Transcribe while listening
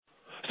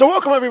So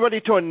welcome,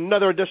 everybody, to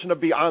another edition of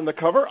Beyond the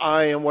Cover.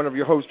 I am one of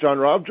your hosts, John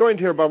Robb, joined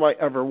here by my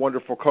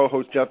ever-wonderful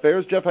co-host, Jeff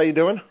Ayers. Jeff, how you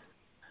doing?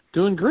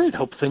 Doing great.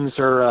 Hope things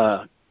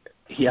are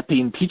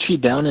happy and peachy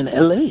down in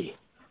L.A.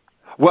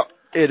 Well,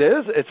 it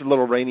is. It's a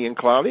little rainy and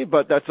cloudy,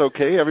 but that's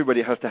okay.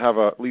 Everybody has to have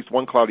at least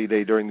one cloudy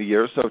day during the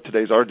year, so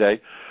today's our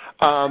day.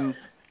 But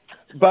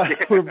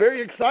we're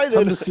very excited.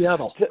 Come to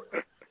Seattle.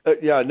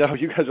 Yeah, no,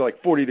 you guys are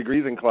like 40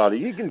 degrees and cloudy.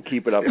 You can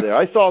keep it up there.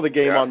 I saw the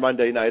game on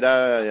Monday night.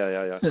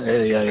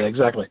 Yeah,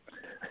 exactly.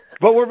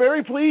 But we're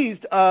very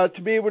pleased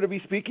to be able to be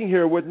speaking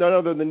here with none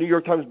other than the New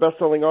York Times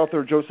bestselling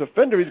author Joseph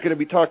Fender. He's going to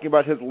be talking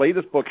about his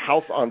latest book,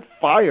 House on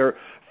Fire.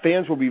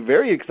 Fans will be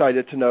very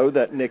excited to know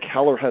that Nick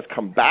Heller has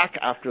come back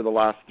after the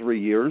last 3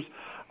 years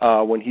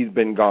when he's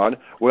been gone.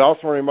 We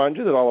also want to remind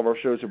you that all of our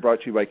shows are brought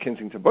to you by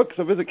Kensington Books,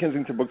 so visit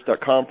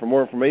kensingtonbooks.com for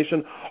more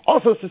information.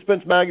 Also,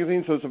 Suspense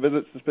Magazine, so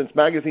visit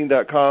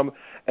suspensemagazine.com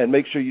and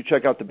make sure you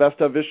check out the Best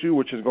Of issue,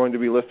 which is going to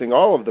be listing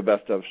all of the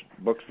Best Of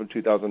books from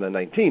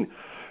 2019.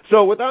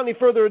 So without any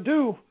further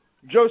ado,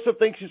 Joseph,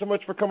 thank you so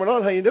much for coming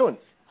on. How you doing?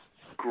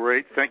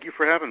 Great. Thank you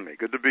for having me.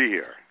 Good to be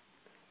here.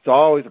 It's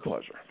always a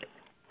pleasure.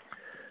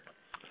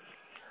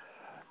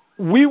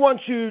 We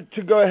want you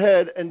to go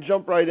ahead and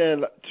jump right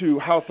in to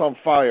House on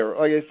Fire.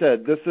 Like I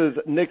said, this is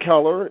Nick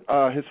Heller,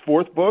 his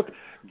fourth book.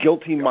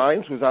 Guilty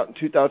Minds was out in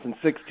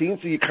 2016,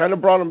 so you kind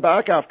of brought him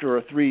back after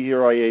a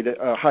 3-year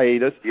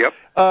hiatus. Yep.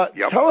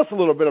 Tell us a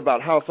little bit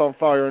about House on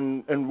Fire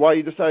and why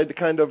you decided to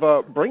kind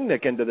of bring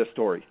Nick into this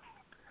story.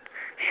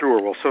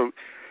 Sure. Well, so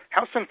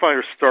House on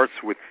Fire starts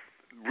with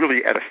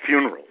really at a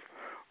funeral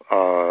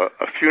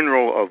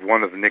of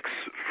one of Nick's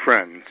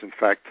friends, in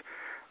fact,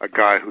 a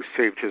guy who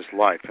saved his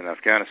life in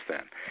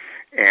Afghanistan.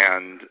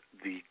 And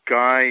the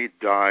guy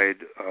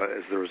died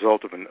as the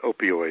result of an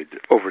opioid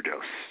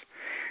overdose.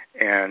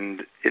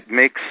 And it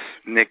makes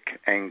Nick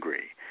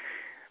angry.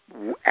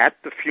 At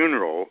the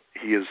funeral,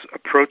 he is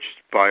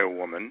approached by a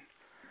woman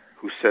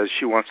who says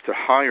she wants to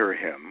hire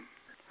him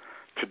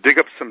to dig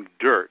up some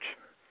dirt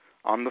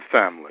on the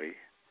family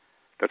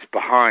that's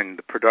behind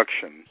the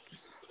production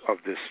of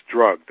this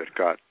drug that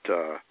got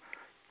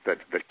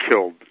that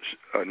killed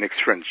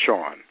Nick's friend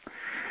Sean.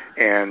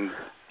 And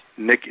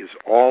Nick is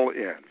all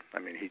in. I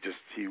mean, he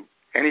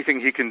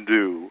anything he can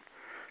do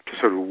to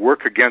sort of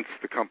work against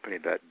the company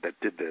that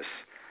did this,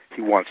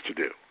 he wants to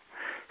do.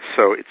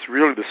 So it's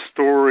really the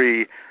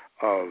story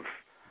of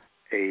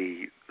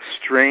a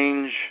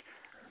strange,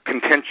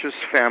 contentious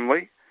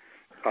family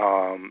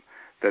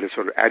that is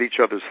sort of at each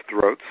other's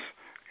throats,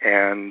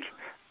 and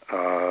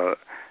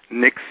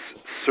Nick's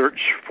search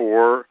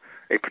for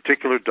a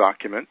particular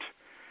document,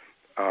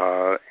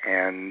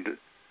 and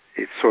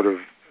it sort of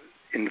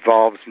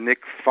involves Nick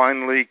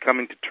finally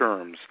coming to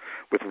terms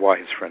with why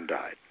his friend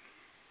died.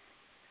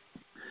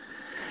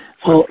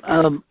 Well,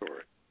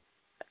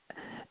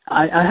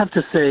 I have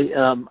to say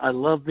I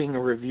love being a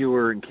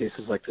reviewer in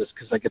cases like this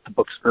because I get the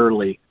books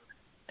early,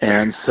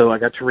 and so I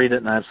got to read it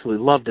and I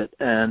absolutely loved it.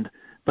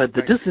 But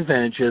the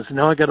disadvantage is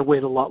now I got to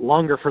wait a lot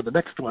longer for the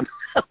next one.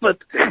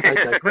 But I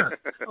digress.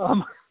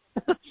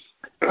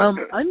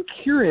 I'm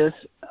curious,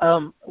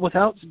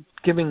 without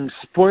giving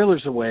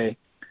spoilers away,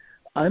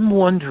 I'm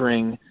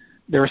wondering,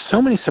 there are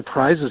so many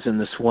surprises in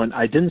this one.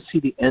 I didn't see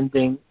the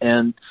ending,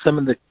 and some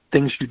of the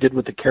things you did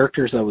with the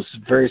characters I was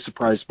very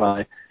surprised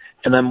by.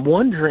 And I'm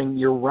wondering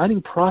your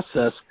writing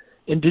process,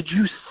 and did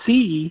you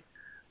see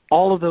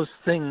all of those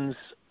things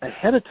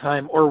ahead of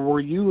time, or were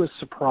you as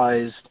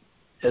surprised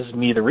as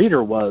me, the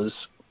reader, was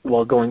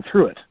while going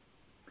through it?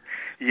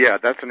 Yeah,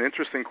 that's an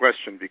interesting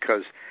question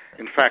because,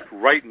 in fact,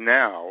 right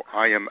now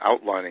I am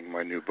outlining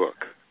my new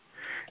book.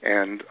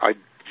 And I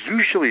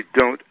usually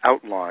don't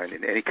outline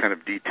in any kind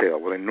of detail.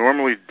 What I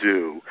normally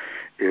do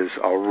is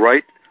I'll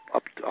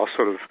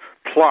sort of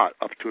plot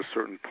up to a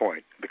certain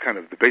point,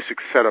 the basic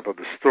setup of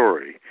the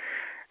story,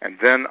 and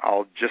then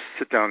I'll just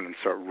sit down and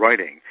start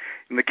writing.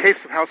 In the case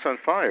of House on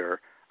Fire,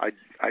 I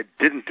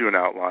didn't do an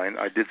outline.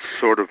 I did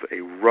sort of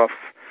a rough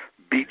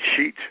beat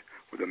sheet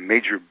where the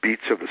major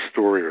beats of the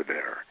story are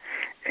there.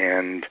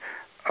 And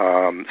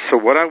so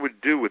what I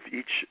would do with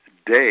each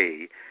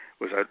day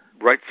was I'd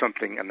write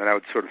something, and then I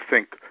would sort of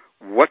think,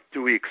 what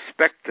do we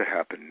expect to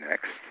happen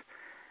next?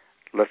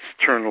 Let's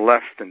turn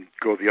left and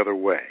go the other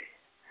way.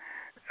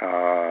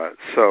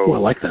 So I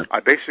like that. I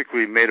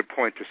basically made a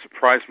point to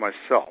surprise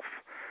myself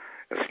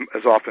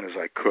as often as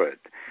I could.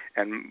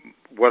 And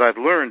what I've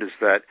learned is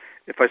that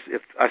if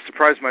I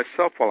surprise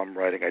myself while I'm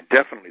writing, I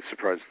definitely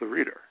surprise the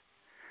reader.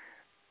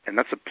 And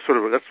that's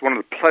one of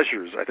the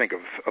pleasures, I think,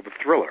 of a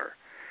thriller,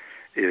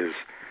 is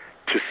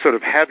to sort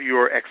of have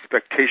your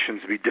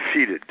expectations be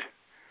defeated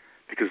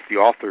because the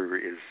author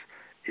is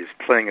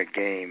playing a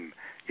game,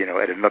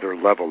 at another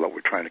level that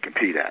we're trying to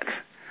compete at.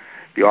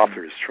 The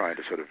author is trying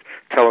to sort of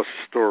tell us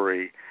a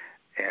story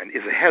and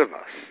is ahead of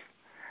us.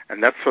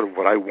 And that's sort of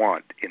what I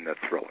want in the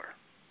thriller.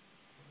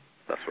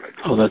 That's what I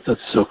do. Oh,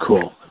 that's so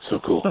cool. That's so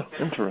cool. Oh,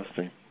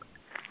 interesting.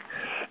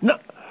 No,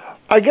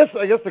 I guess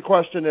the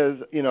question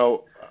is,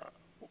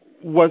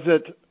 was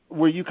it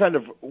were you kind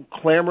of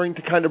clamoring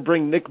to kind of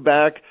bring Nick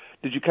back?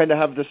 Did you kind of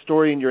have the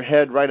story in your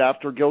head right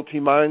after Guilty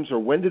Minds, or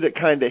when did it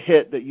kind of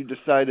hit that you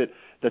decided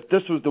that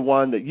this was the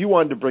one that you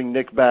wanted to bring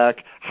Nick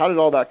back? How did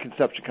all that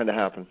conception kind of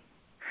happen?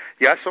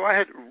 Yeah, so I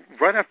had,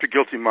 right after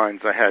Guilty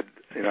Minds, I had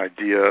an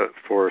idea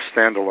for a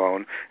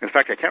standalone. In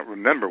fact, I can't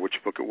remember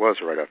which book it was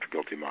right after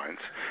Guilty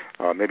Minds.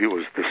 Maybe it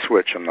was The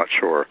Switch, I'm not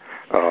sure.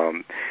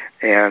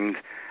 And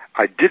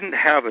I didn't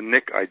have a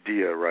Nick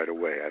idea right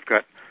away.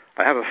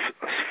 I have a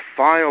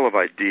file of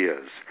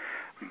ideas,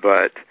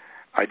 but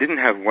I didn't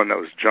have one that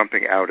was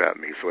jumping out at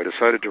me, so I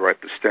decided to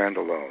write the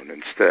standalone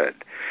instead.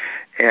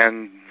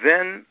 And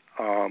then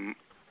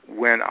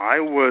when I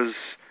was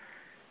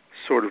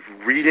sort of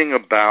reading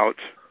about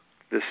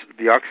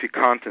the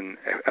OxyContin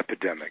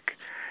epidemic,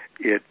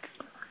 it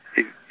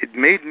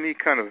made me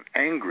kind of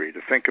angry to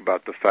think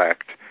about the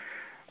fact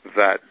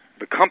that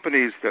the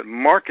companies that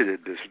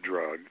marketed this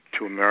drug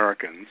to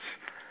Americans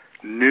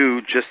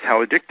knew just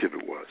how addictive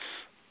it was.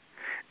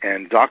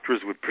 And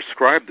doctors would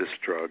prescribe this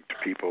drug to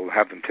people,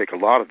 have them take a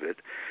lot of it,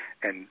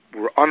 and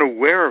were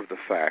unaware of the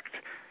fact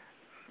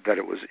that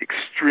it was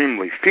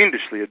extremely,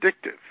 fiendishly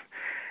addictive.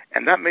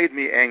 And that made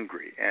me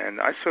angry. And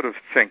I sort of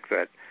think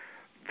that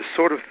the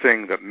sort of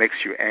thing that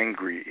makes you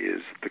angry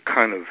is the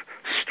kind of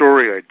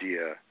story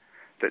idea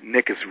that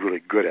Nick is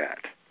really good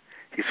at.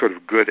 He's sort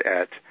of good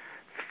at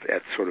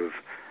sort of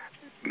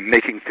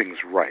making things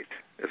right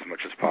as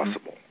much as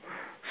possible.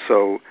 Mm-hmm.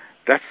 So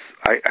that's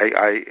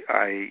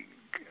I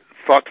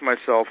thought to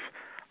myself,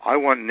 I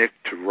want Nick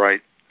to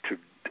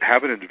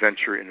have an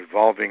adventure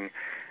involving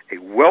a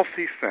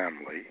wealthy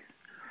family,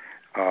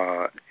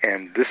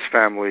 and this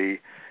family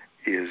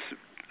is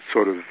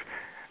sort of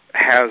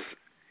has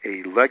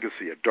a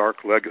legacy, a dark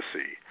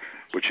legacy,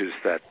 which is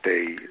that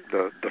the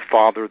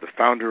father, the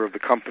founder of the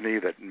company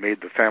that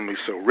made the family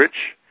so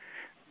rich,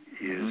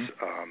 is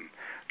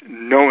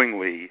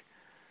knowingly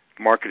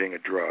marketing a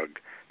drug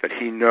that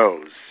he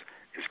knows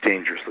is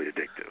dangerously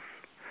addictive.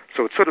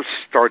 So it sort of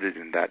started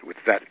with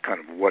that kind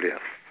of what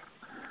if.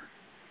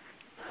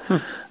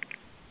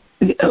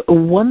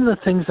 One of the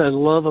things I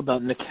love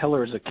about Nick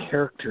Heller as a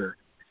character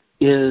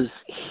is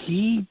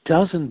he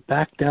doesn't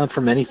back down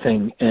from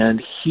anything,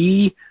 and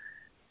he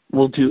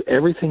will do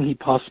everything he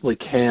possibly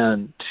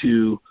can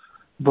to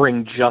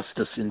bring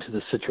justice into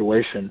the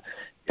situation.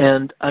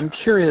 And I'm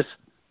curious,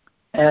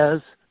 as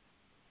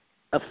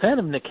a fan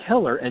of Nick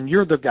Heller, and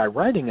you're the guy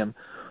writing him,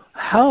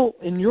 how,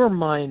 in your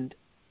mind,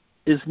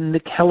 is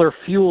Nick Heller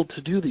fueled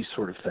to do these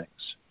sort of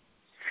things?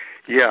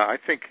 Yeah, I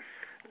think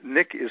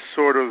Nick is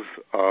sort of,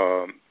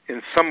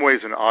 in some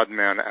ways, an odd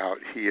man out.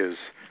 He is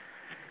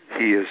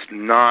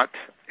not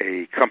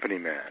a company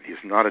man. He's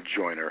not a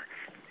joiner.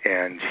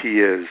 And he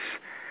is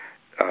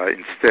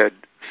instead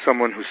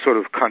someone who's sort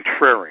of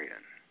contrarian.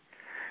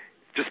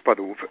 Just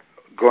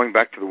going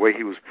back to the way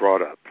he was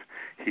brought up,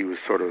 he was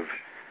sort of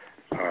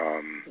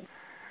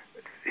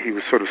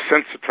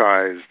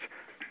sensitized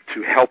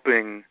to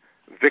helping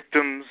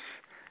victims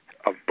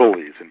of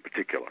bullies in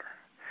particular.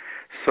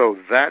 So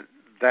that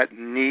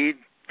need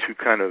to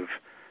kind of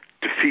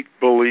defeat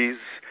bullies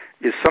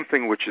is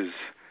something which is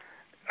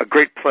a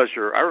great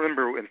pleasure. I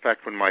remember, in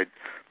fact, when my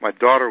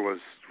daughter was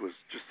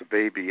just a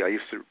baby, I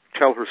used to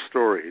tell her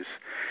stories.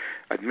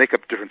 I'd make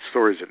up different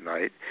stories at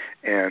night,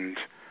 and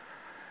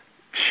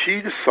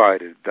she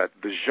decided that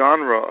the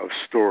genre of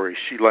stories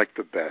she liked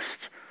the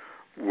best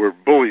were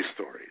bully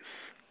stories.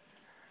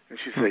 And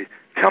she'd say,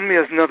 "Tell me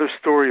another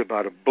story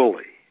about a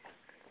bully."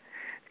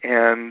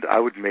 And I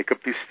would make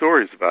up these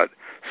stories about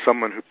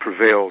someone who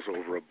prevails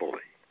over a bully.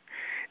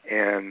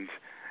 And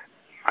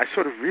I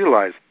sort of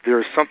realized there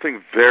is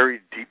something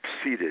very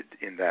deep-seated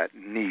in that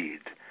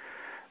need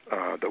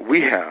that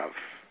we have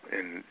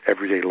in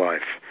everyday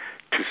life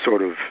to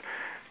sort of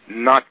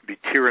not be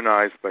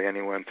tyrannized by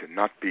anyone, to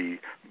not be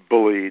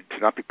bullied, to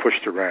not be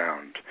pushed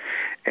around.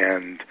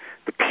 And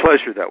the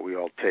pleasure that we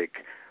all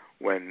take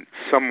when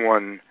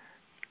someone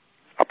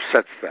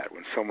upsets that,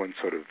 when someone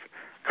sort of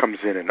comes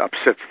in and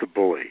upsets the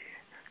bully,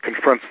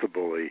 confronts the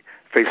bully,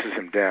 faces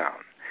him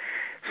down.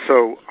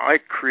 So I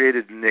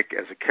created Nick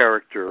as a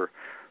character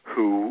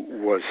who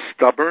was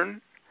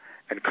stubborn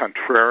and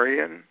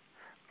contrarian,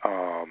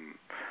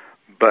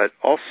 but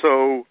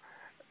also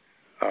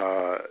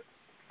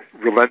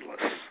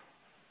relentless.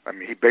 I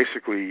mean, he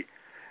basically,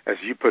 as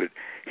you put it,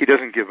 he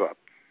doesn't give up.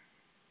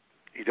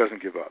 He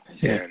doesn't give up.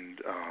 Yeah.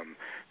 And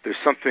there's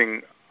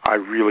something I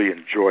really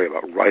enjoy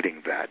about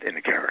writing that in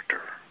a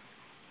character.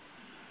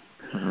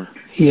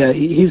 Yeah,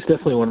 he's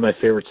definitely one of my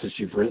favorites that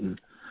you've written.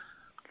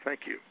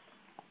 Thank you.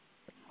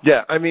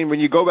 Yeah, I mean,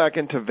 when you go back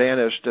into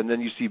Vanished, and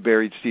then you see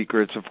Buried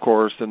Secrets, of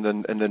course, and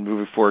then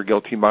moving forward,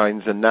 Guilty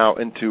Minds, and now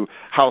into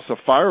House of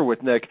Fire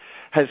with Nick,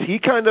 has he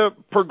kind of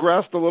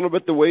progressed a little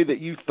bit the way that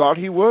you thought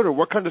he would, or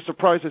what kind of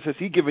surprises has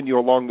he given you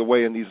along the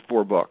way in these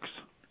 4 books?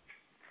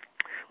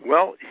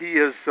 Well, he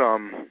is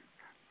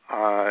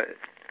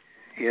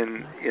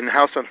in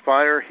House on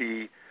Fire.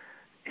 He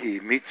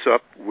meets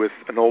up with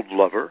an old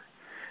lover,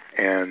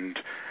 and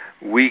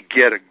we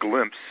get a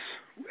glimpse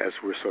as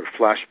we're sort of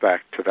flashback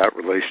to that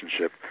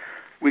relationship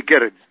we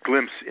get a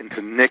glimpse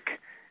into Nick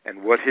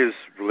and what his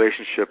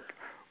relationship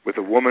with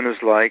a woman is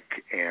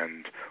like,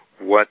 and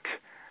what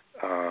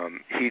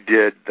he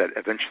did that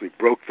eventually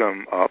broke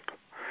them up.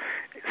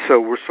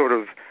 So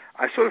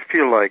I sort of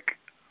feel like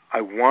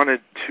I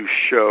wanted to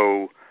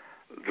show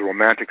the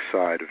romantic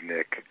side of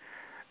Nick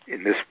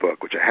in this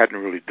book, which I hadn't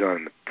really done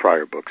in the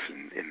prior books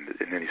in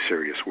any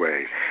serious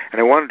way.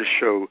 And I wanted to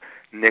show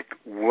Nick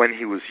when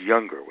he was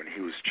younger, when he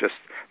was just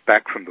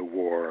back from the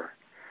war,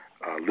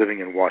 living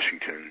in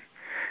Washington,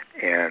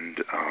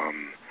 and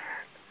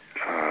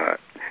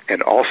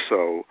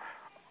also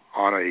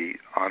on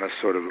a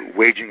sort of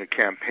waging a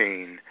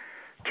campaign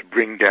to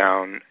bring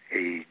down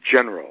a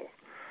general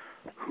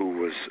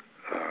who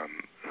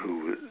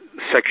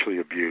sexually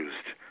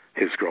abused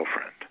his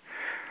girlfriend.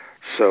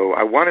 So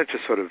I wanted to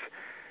sort of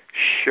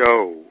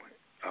show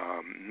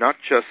not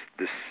just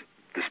this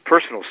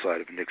personal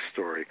side of Nick's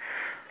story,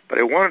 but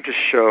I wanted to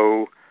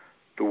show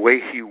the way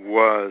he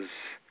was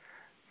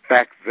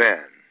back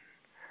then,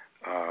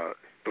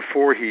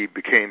 before he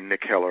became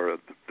Nick Heller,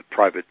 the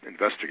private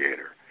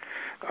investigator,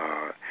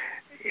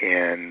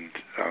 and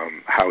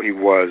how he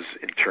was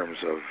in terms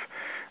of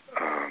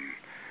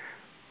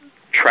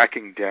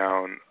tracking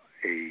down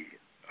a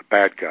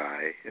bad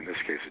guy, in this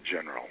case a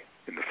general,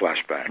 in the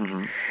flashback,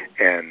 mm-hmm.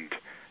 and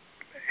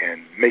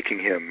making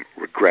him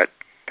regret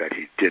that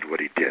he did what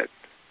he did.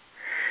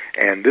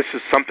 And this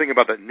is something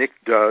about that Nick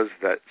does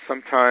that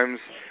sometimes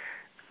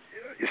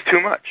is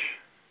too much.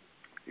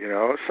 You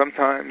know,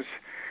 sometimes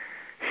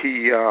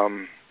he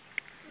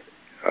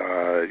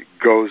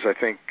goes, I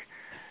think,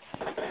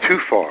 too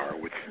far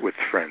with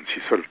friends.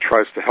 He sort of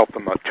tries to help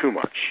them out too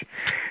much.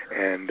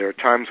 And there are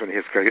times when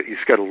he's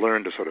got to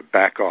learn to sort of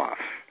back off.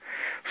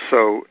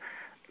 So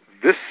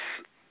this,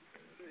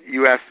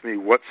 you asked me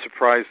what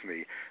surprised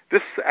me.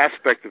 This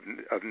aspect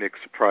of Nick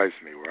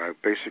surprised me, where I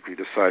basically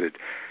decided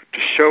to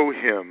show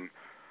him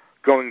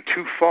going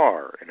too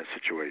far in a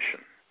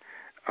situation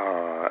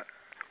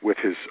with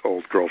his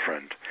old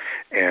girlfriend,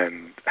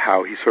 and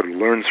how he sort of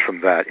learns from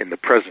that in the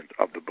present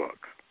of the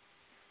book.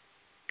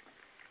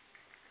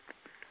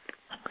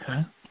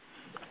 Okay.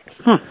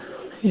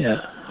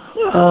 Yeah.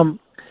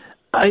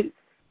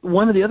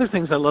 One of the other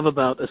things I love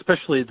about,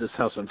 especially this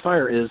House on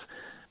Fire, is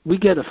we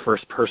get a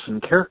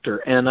first-person character,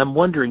 and I'm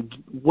wondering,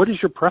 what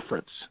is your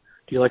preference?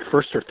 Do you like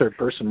first or third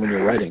person when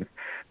you're writing?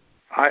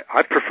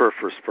 I prefer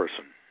first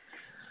person.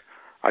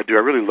 I do. I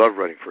really love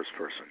writing first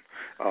person.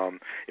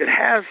 It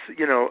has,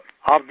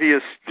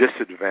 obvious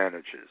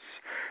disadvantages.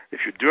 If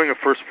you're doing a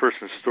first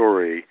person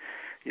story,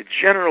 you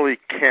generally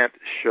can't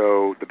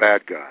show the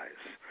bad guys.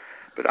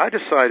 But I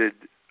decided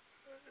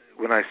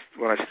when I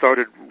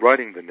started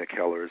writing the Nick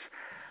Hellers,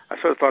 I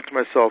sort of thought to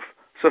myself,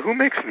 so who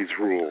makes these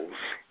rules?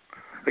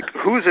 Like,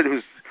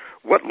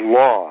 what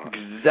law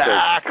exactly says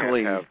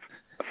you can't have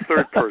a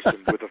third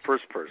person with a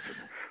first person?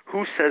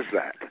 Who says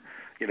that?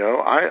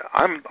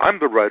 I'm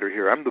the writer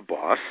here. I'm the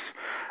boss.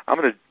 I'm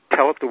going to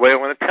tell it the way I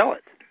want to tell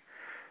it.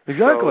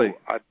 Exactly.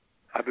 So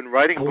I've been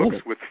writing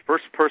books with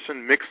first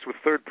person mixed with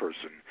third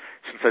person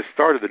since I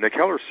started the Nick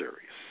Heller series.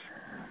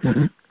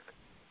 Mm-hmm.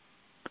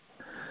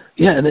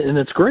 Yeah, and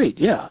it's great.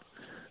 Yeah,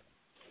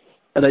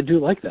 and I do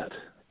like that.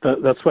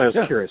 That's why I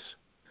was curious.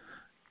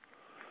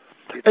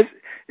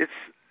 It's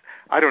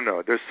I don't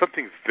know. There's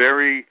something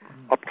very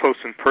up close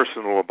and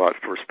personal about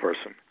first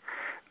person.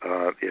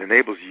 It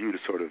enables you to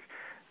sort of,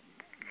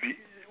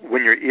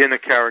 when you're in a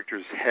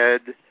character's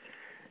head,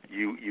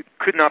 you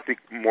could not be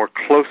more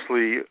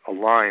closely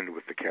aligned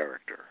with the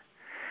character.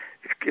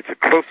 It's a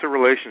closer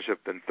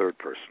relationship than third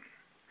person,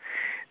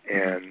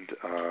 and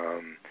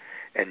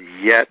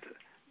yet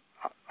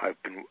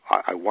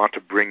I want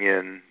to bring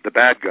in the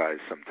bad guys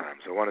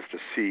sometimes. I want us to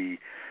see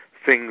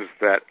things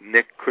that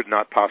Nick could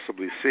not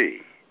possibly see,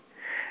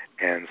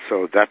 and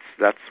so that's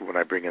when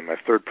I bring in my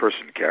third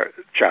person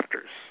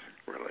chapters,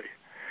 really.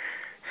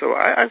 So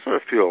I sort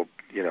of feel,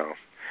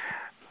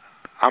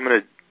 I'm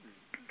going to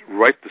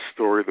write the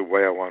story the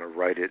way I want to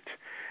write it,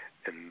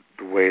 and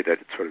the way that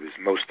it sort of is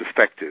most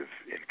effective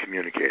in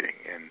communicating.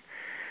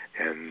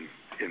 And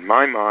in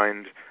my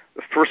mind,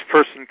 the first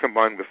person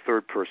combined with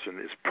third person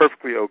is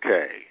perfectly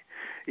okay.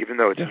 Even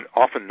though it's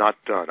often not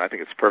done, I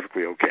think it's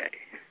perfectly okay.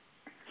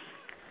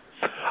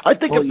 I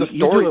think if the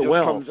story you do it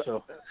well, comes,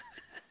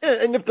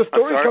 and if the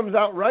story comes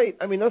out right,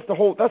 I mean that's the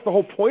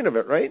whole point of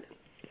it, right?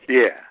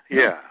 Yeah.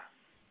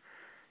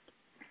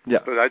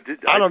 But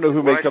I don't know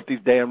who makes up these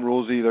damn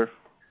rules either.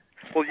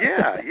 Well,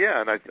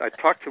 yeah, and I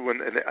talked to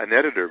an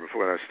editor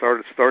before when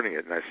I starting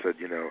it, and I said,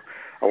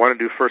 I want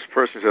to do first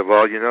person. He said,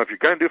 well, if you're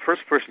going to do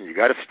first person, you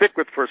got to stick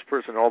with first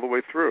person all the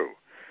way through.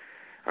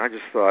 And I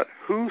just thought,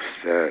 who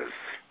says?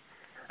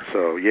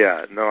 So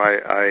yeah, no,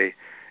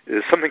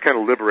 there's something kind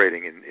of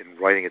liberating in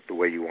writing it the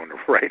way you want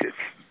to write it.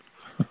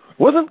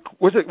 Was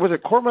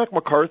it Cormac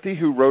McCarthy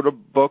who wrote a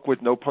book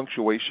with no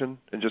punctuation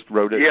and just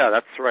wrote it? Yeah,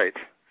 that's right.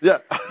 Yeah.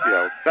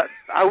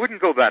 I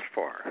wouldn't go that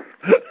far.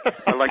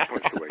 I like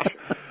punctuation.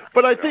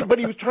 But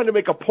he was trying to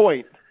make a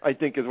point, I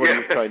think, is what he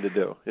was trying to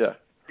do. Yeah.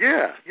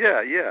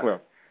 Yeah.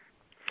 Well.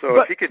 So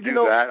if he can do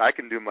that, I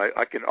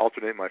can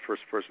alternate my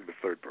first person with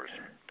third person.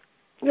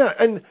 Yeah,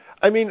 and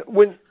I mean,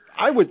 when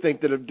I would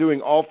think that of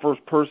doing all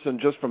first person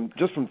just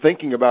from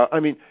thinking about, I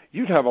mean,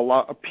 you'd have a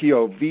lot of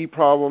POV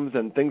problems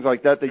and things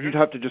like that you'd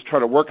have to just try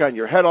to work on in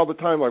your head all the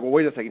time. Like, well,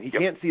 wait a second, he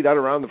can't see that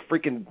around the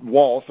freaking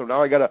wall, so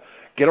now I got to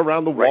get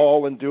around the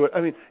wall and do it.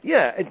 I mean,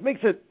 yeah, it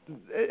makes it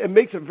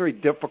very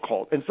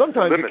difficult, and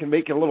sometimes it can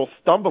make it a little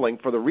stumbling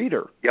for the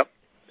reader. Yep,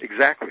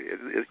 exactly.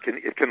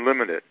 It can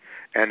limit it,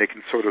 and it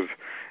can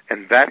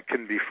and that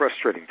can be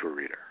frustrating to a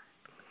reader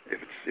if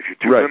you're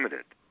too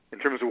limited in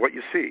terms of what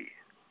you see.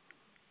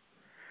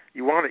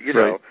 You want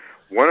it,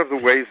 one of the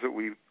ways that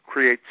we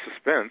create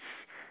suspense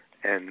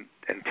and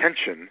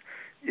tension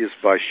is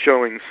by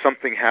showing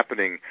something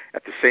happening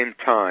at the same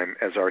time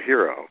as our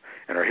hero,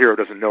 and our hero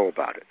doesn't know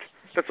about it.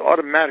 That's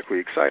automatically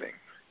exciting.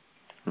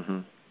 Mm-hmm.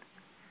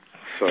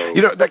 So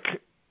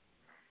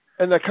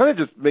that kind of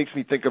just makes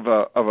me think of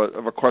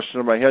a question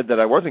in my head that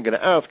I wasn't going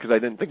to ask because I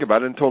didn't think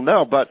about it until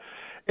now. But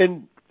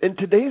in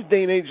today's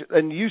day and age,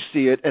 and you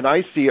see it, and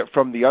I see it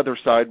from the other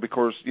side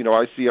because,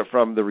 I see it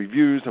from the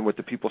reviews and what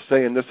the people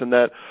say and this and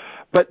that.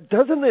 But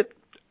doesn't it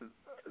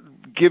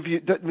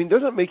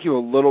doesn't it make you a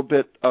little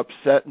bit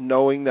upset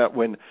knowing that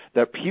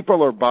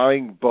people are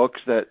buying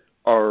books that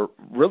are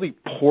really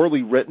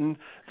poorly written,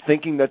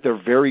 thinking that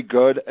they're very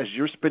good as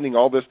you're spending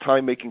all this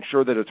time making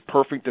sure that it's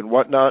perfect and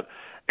whatnot,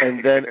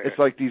 and then it's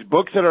like these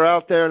books that are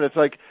out there, and it's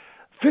like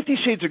 50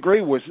 Shades of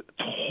Grey was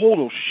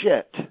total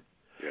shit.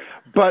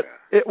 But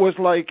it was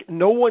like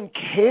no one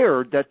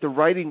cared that the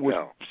writing was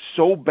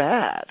so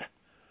bad.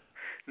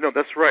 No,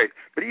 that's right.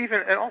 But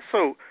and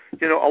also,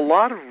 a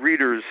lot of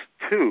readers,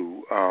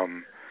 too,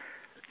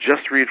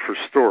 just read for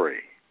story.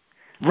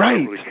 Right.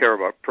 Don't really care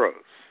about prose.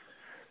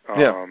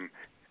 Yeah.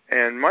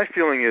 And my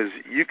feeling is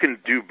you can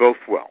do both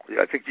well.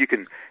 I think you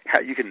can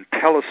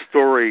tell a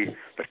story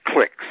that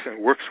clicks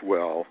and works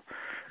well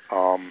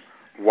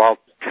while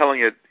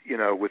telling it,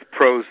 with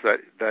prose that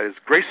is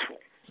graceful.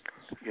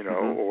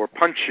 Or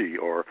punchy,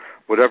 or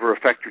whatever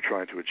effect you're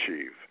trying to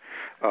achieve.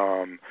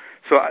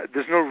 So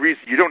there's no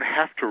reason you don't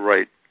have to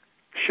write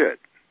shit.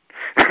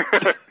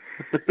 Just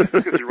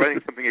because you're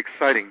writing something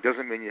exciting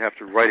doesn't mean you have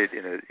to write it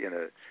in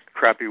a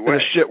crappy way.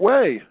 In a shit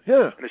way,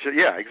 yeah.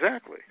 Yeah,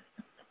 exactly.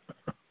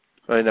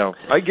 I know.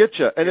 I get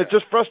you, and it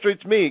just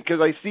frustrates me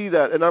because I see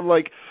that, and I'm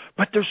like,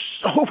 but there's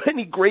so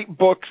many great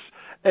books.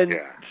 And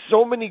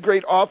so many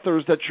great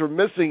authors that you're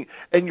missing,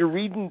 and you're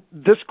reading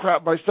this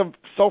crap by some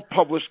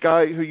self-published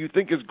guy who you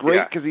think is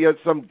great because he has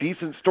some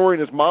decent story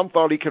and his mom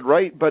thought he could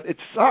write, but it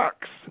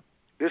sucks.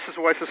 This is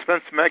why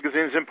Suspense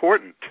Magazine is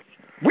important.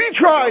 We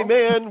try,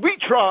 man. We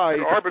try.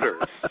 You're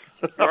arbiters.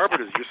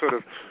 You're sort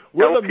of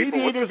we're the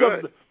mediators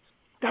of.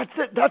 That's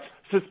it. That's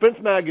Suspense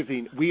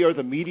Magazine. We are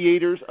the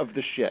mediators of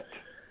the shit.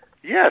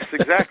 Yes,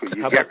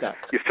 exactly. How about that?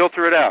 You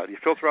filter it out. You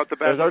filter out the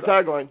bad stuff. There's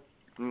our tagline.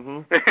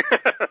 Mm-hmm.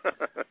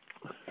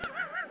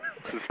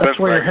 That's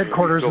why your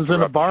headquarters is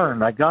in a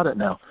barn. I got it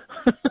now.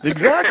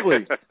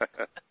 Exactly.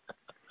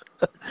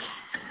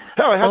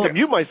 Hell, I had to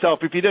mute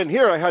myself. If you didn't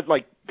hear, I had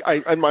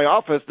in my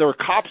office, there were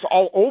cops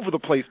all over the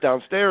place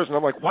downstairs, and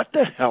I'm like, what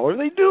the hell are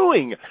they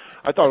doing?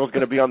 I thought I was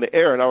going to be on the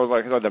air, and I was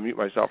like, I had to mute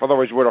myself.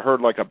 Otherwise, you would have heard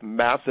like a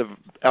massive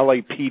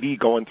LAPD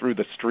going through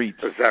the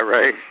streets. Is that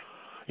right?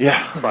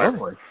 Yeah.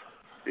 Probably.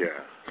 Yeah.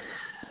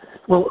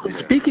 Well,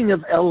 speaking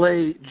of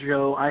L.A.,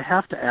 Joe, I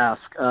have to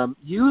ask,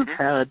 you've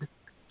had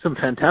some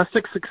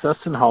fantastic success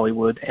in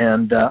Hollywood,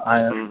 and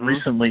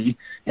recently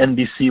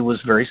NBC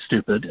was very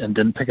stupid and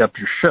didn't pick up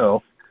your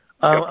show.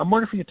 I'm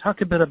wondering if you could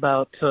talk a bit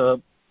about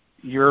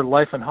your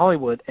life in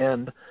Hollywood,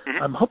 and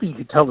I'm hoping you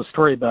could tell the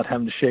story about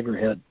having to shave your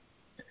head.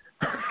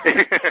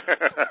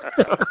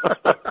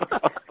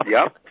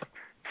 Yep.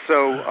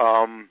 So,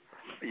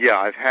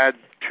 I've had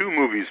 2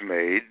 movies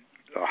made,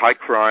 High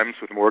Crimes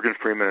with Morgan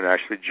Freeman and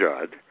Ashley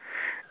Judd,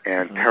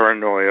 and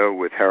Paranoia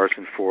with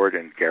Harrison Ford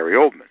and Gary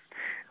Oldman.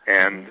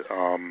 And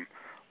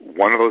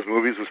one of those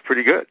movies was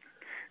pretty good,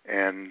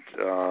 and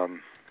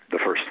the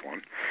first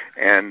one.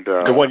 And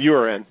the one you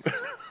were in.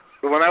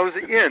 The one I was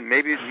in,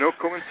 maybe no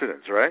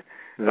coincidence, right?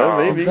 No,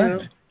 maybe.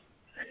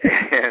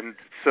 And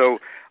so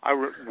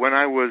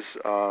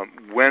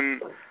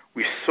when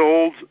we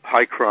sold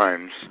High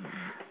Crimes,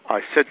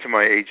 I said to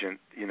my agent,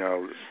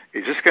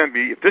 is this going to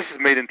be, if this is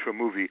made into a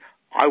movie,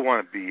 I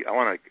want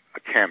a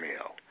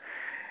cameo.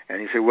 And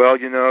he said, well,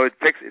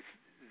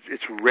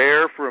 it's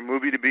rare for a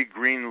movie to be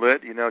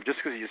green-lit. Just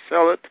because you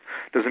sell it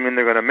doesn't mean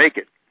they're going to make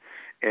it.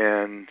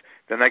 And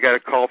then I got a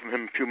call from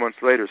him a few months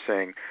later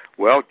saying,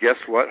 well, guess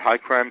what? High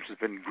Crimes has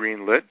been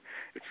green-lit.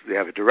 They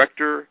have a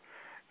director.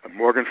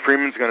 Morgan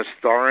Freeman's going to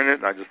star in it.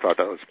 And I just thought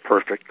that was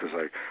perfect because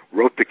I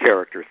wrote the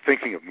character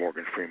thinking of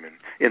Morgan Freeman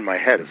in my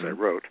head as I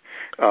wrote.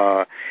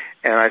 And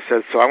I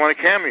said, so I want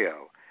a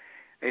cameo.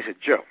 And he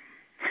said, Joe.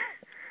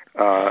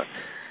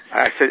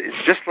 I said,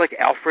 it's just like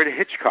Alfred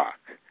Hitchcock.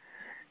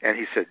 And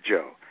he said,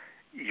 Joe,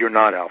 you're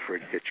not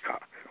Alfred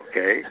Hitchcock,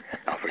 okay?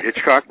 Alfred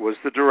Hitchcock was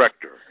the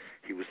director.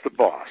 He was the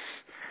boss.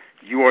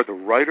 You are the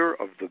writer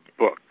of the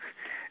book.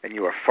 and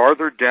you are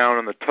farther down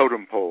on the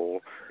totem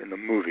pole in the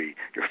movie.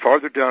 You're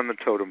farther down the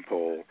totem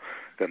pole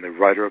than the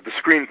writer of the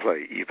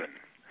screenplay, even.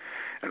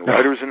 And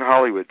writers in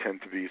Hollywood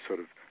tend to be sort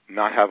of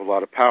not have a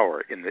lot of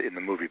power in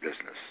the movie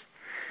business.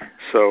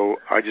 So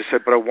I just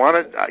said, but I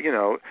want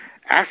to,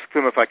 ask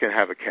them if I can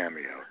have a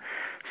cameo.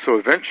 So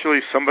eventually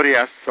somebody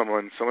asked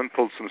someone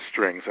pulled some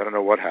strings. I don't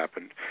know what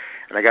happened.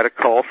 And I got a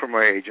call from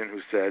my agent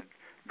who said,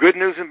 good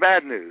news and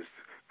bad news.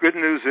 Good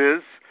news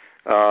is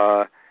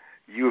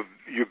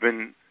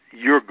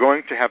you're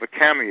going to have a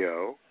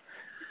cameo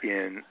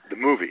in the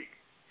movie.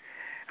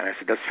 And I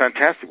said, that's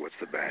fantastic. What's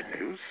the bad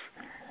news?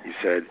 He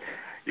said,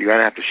 you're going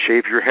to have to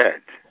shave your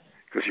head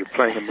because you're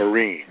playing a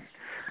Marine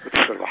with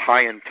sort of a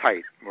high and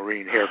tight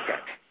Marine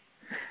haircut.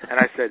 And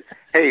I said,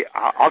 hey,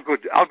 I'll go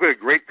to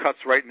Great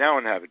Cuts right now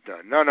and have it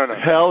done. No.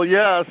 Hell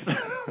yes.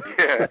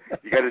 Yeah,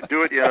 you got to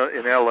do it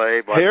in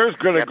L.A. But hair's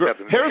going to grow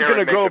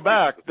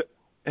back.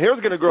 Hair's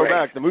going to grow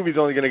back. The movie's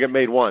only going to get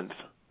made once.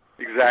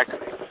 Exactly.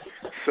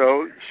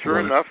 So sure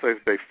enough,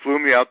 they flew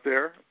me out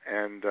there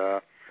and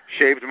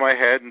shaved my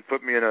head and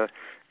put me in a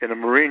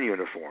Marine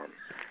uniform,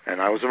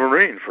 and I was a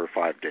Marine for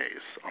 5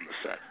 days on the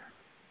set.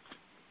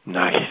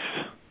 Nice.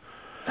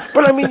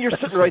 But, I mean, you're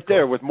sitting right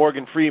there with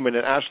Morgan Freeman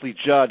and Ashley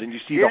Judd, and you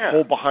see the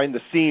whole behind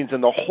the scenes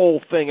and the whole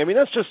thing. I mean,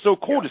 that's just so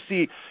cool to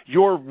see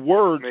your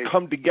words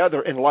come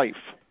together in life.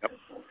 Yep.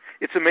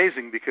 It's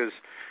amazing because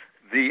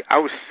I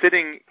was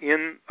sitting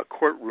in a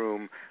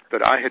courtroom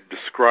that I had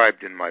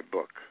described in my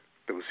book.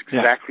 That was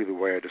exactly the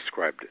way I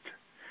described it.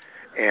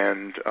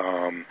 And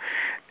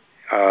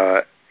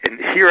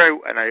here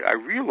I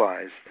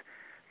realized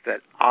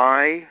that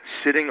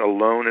sitting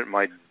alone at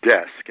my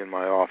desk in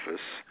my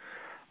office,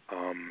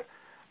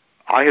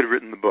 I had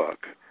written the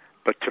book,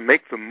 but to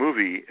make the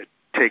movie,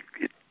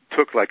 it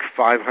took like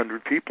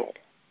 500 people.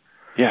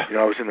 Yeah.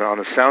 I was on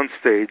a sound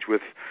stage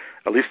with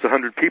at least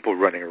 100 people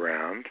running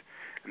around,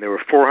 and there were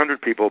 400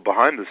 people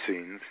behind the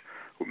scenes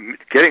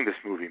getting this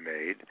movie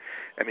made.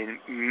 I mean,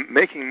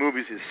 making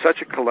movies is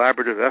such a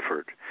collaborative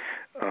effort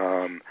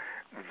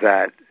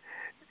that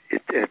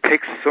it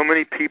takes so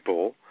many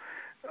people.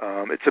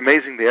 It's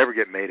amazing they ever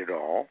get made at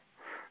all,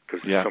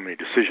 because there's so many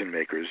decision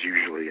makers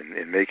usually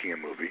in making a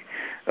movie.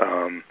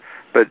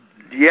 But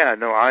yeah,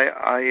 no, I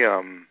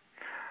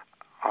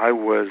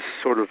was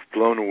sort of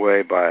blown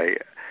away by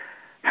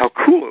how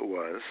cool it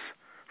was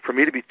for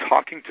me to be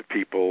talking to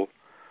people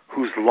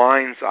whose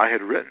lines I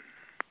had written.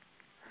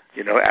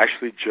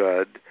 Ashley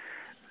Judd,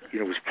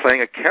 was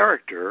playing a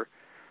character,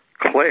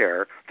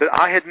 Claire, that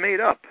I had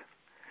made up,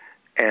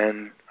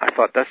 and I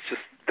thought that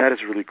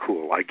is really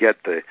cool. I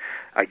get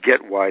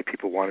why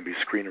people want to be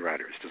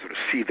screenwriters, to sort of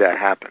see that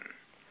happen.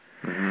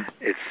 Mm-hmm.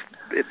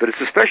 But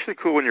it's especially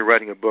cool when you're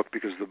writing a book,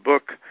 because the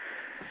book,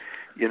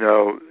 you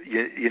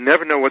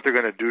never know what they're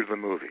going to do to the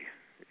movie,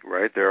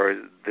 right? They're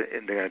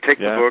going to take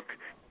the book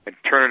and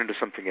turn it into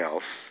something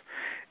else.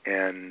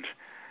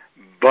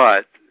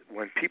 But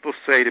when people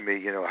say to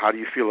me, how do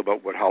you feel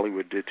about what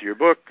Hollywood did to your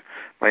book?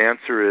 My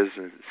answer is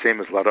the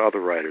same as a lot of other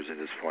writers at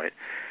this point.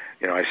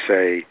 I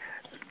say,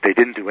 they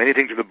didn't do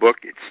anything to the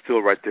book. It's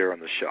still right there on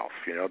the shelf.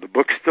 The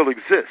book still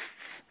exists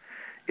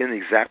in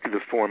exactly the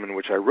form in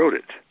which I wrote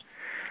it.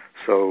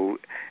 So,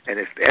 and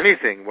if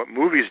anything, what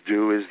movies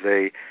do is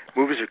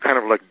movies are kind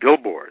of like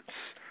billboards.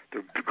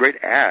 They're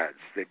great ads.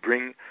 They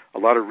bring a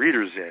lot of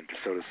readers in to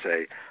sort of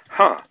say,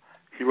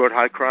 he wrote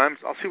High Crimes.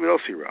 I'll see what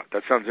else he wrote.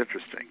 That sounds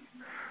interesting.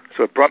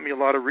 So it brought me a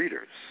lot of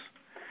readers.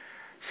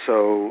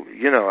 So,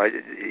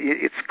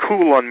 it's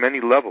cool on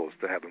many levels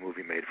to have a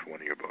movie made for one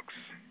of your books.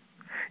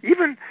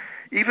 Even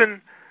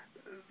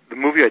the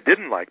movie I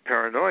didn't like,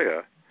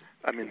 Paranoia,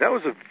 I mean, that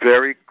was a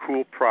very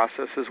cool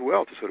process as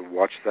well, to sort of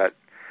watch that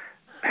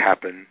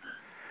happen,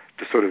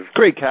 to sort of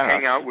great cast.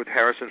 Hang out with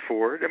Harrison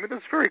Ford. I mean,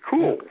 that's very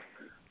cool.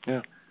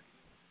 Yeah.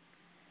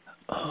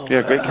 Oh,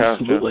 yeah, great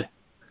cast. Absolutely.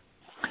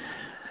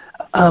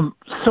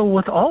 So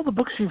with all the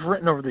books you've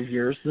written over the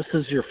years, this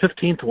is your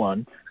 15th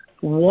one.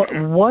 What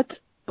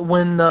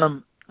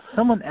when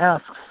someone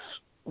asks,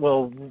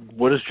 well,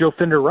 what does Joe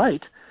Fender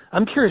write?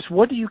 I'm curious,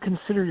 what do you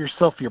consider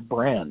yourself your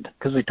brand?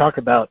 Because we talk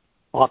about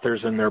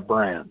authors and their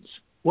brands.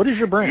 What is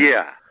your brand?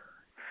 Yeah.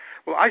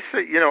 Well, I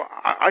say,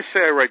 I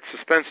write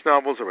suspense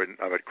novels. I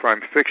write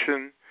crime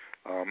fiction.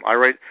 I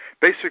write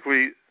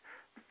basically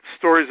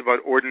stories about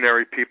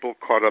ordinary people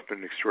caught up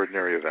in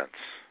extraordinary events.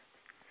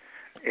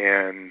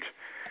 And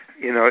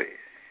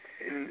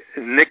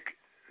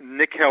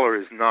Nick Heller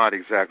is not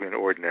exactly an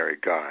ordinary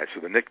guy.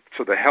 So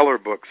the Heller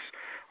books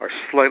are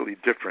slightly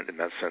different in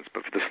that sense.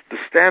 But for the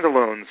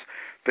standalones,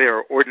 they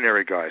are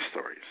ordinary guy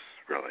stories,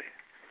 really.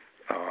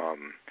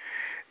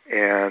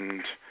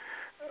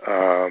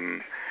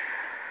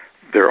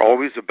 They're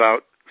always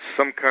about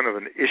some kind of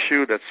an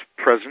issue that's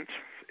present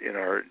in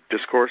our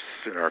discourse,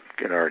 in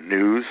our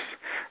news,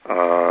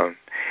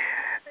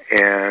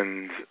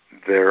 and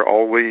they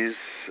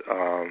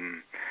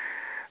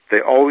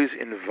always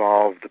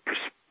involve the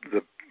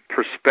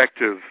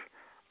perspective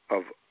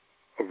of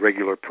a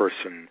regular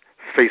person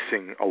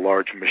facing a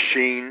large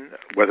machine,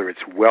 whether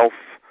it's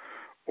wealth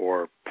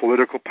or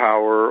political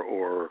power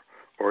or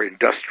or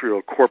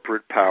industrial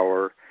corporate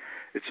power.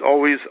 It's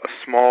always a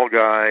small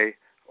guy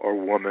or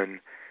woman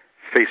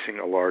facing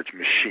a large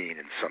machine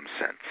in some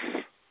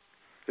sense.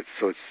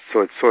 It's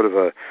sort of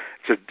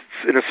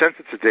in a sense,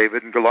 it's a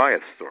David and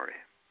Goliath story.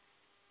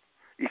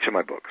 Each of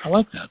my books. I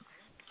like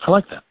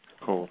that.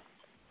 Cool.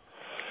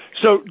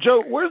 So,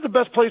 Joe, where's the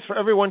best place for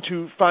everyone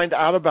to find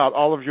out about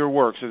all of your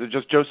works? Is it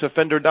just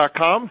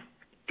josephfender.com?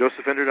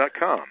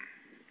 josephfender.com.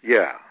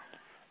 Yeah.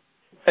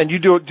 And you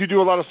do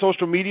a lot of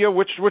social media?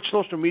 Which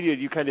social media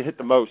do you kind of hit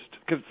the most?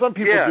 Because some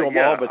people do them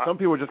all, but some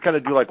people just kind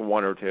of do like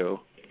one or two.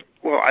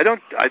 Well, I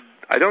don't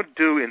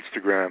do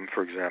Instagram,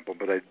 for example,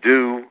 but I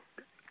do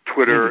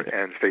Twitter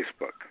and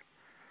Facebook.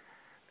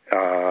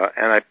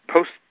 And I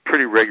post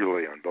pretty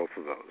regularly on both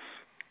of those.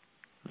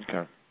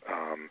 Okay.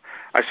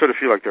 I sort of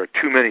feel like there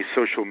are too many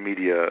social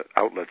media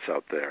outlets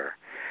out there,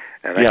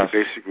 and I could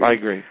basically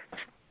agree.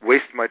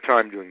 Waste my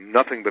time doing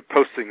nothing but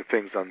posting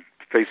things on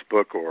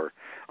Facebook or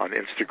on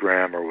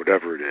Instagram or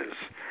whatever it is,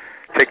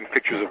 taking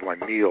pictures of my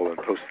meal and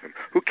posting them.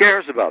 Who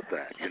cares about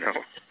that, you know?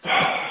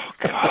 Oh,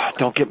 God,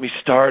 don't get me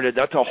started.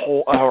 That's a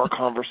whole hour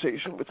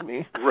conversation with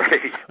me.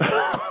 Right.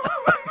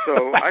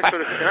 So I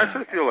sort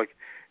of feel like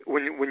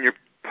when you're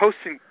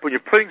posting,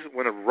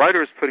 when a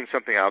writer is putting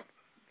something out,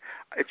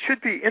 it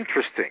should be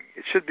interesting.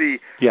 It should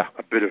be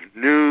a bit of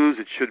news.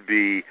 It should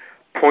be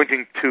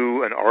pointing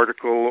to an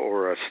article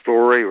or a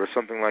story or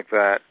something like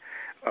that.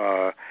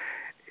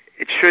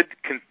 It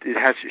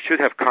should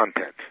have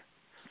content.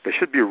 There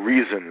should be a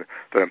reason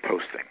that I'm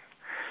posting.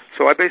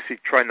 So I basically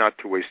try not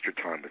to waste your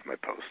time with my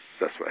posts.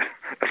 That's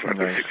my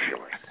basic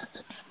feeling.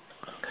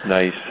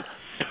 Nice.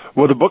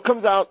 Well, the book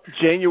comes out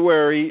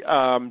January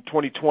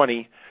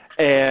 2020.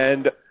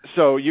 And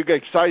so you get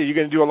excited. You're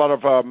going to do a lot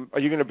of. Are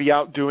you going to be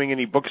out doing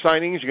any book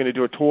signings? You're going to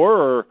do a tour,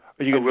 or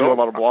are you going to do a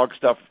lot of blog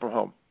stuff from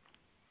home?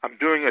 I'm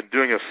doing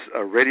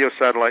a radio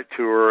satellite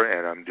tour,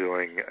 and I'm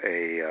doing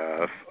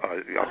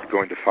I'm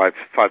going to five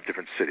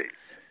different cities.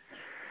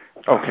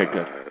 Okay,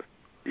 good.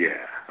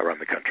 Yeah, around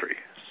the country.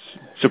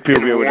 So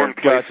people will be able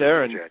to go out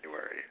there and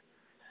January.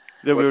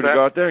 They'll be able to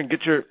go out there and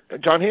get your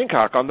John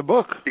Hancock on the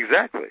book.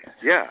 Exactly.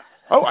 Yeah.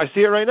 Oh, I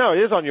see it right now. It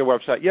is on your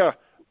website. Yeah.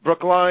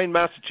 Brookline,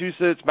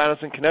 Massachusetts,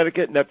 Madison,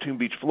 Connecticut, Neptune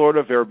Beach,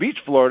 Florida, Vero Beach,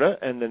 Florida,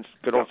 and then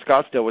good old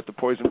Scottsdale with the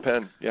poison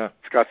pen. Yeah.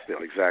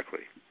 Scottsdale, exactly.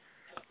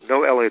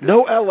 No L.A.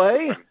 No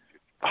L.A.?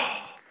 Oh,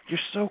 you're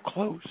so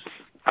close.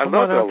 I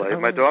love L.A.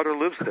 My daughter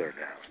lives there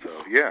now,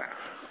 so yeah.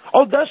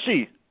 Oh, does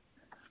she?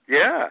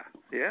 Yeah,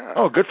 yeah.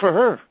 Oh, good for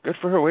her. Good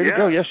for her. Way to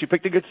go. Yeah, she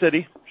picked a good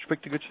city.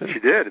 She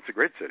did. It's a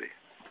great city.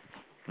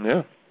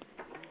 Yeah.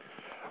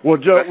 Well,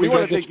 Joe, we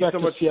want to thank you so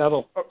much.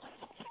 Seattle.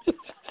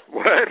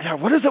 What? Yeah,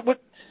 what is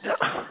it?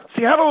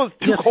 Seattle is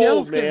too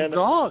cold, man.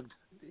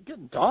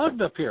 Getting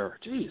dogged up here.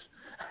 Jeez.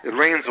 It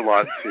rains a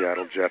lot in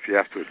Seattle, Jeff. You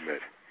have to admit.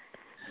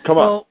 Come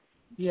on. Well,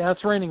 yeah,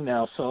 it's raining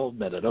now, so I'll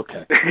admit it.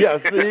 Okay. Yeah,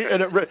 see,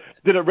 and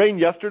did it rain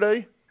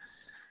yesterday?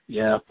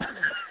 Yeah.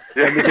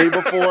 And the day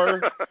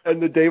before?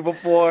 And the day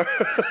before?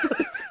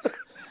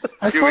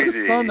 I saw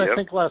the sun, I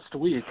think, last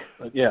week.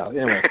 But yeah,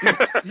 anyway.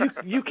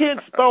 You can't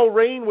spell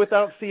rain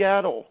without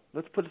Seattle.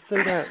 Let's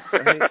say that.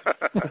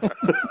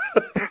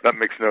 That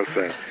makes no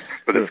sense,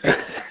 but it's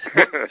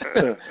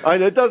good. I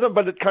know it doesn't,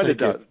 but it kind of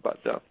does. But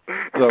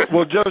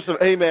well, Joseph,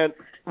 hey man,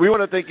 we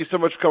want to thank you so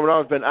much for coming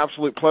on. It's been an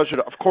absolute pleasure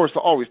to, of course, to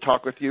always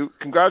talk with you.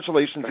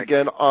 Congratulations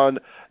again on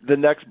the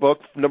next book,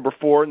 number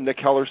 4 in the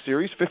Keller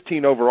series,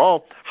 15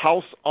 overall,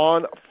 House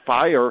on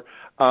Fire.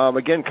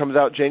 Again, comes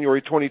out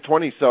January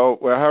 2020. So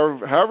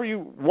however you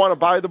want to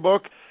buy the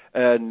book,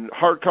 and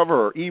hardcover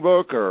or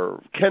ebook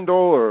or Kindle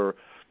or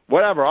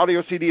whatever,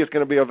 audio CD is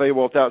going to be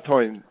available at that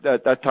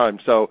time.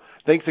 So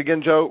thanks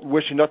again, Joe.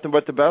 Wish you nothing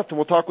but the best, and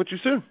we'll talk with you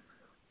soon.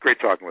 Great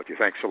talking with you.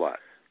 Thanks a lot.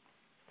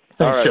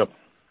 Thanks, Joe.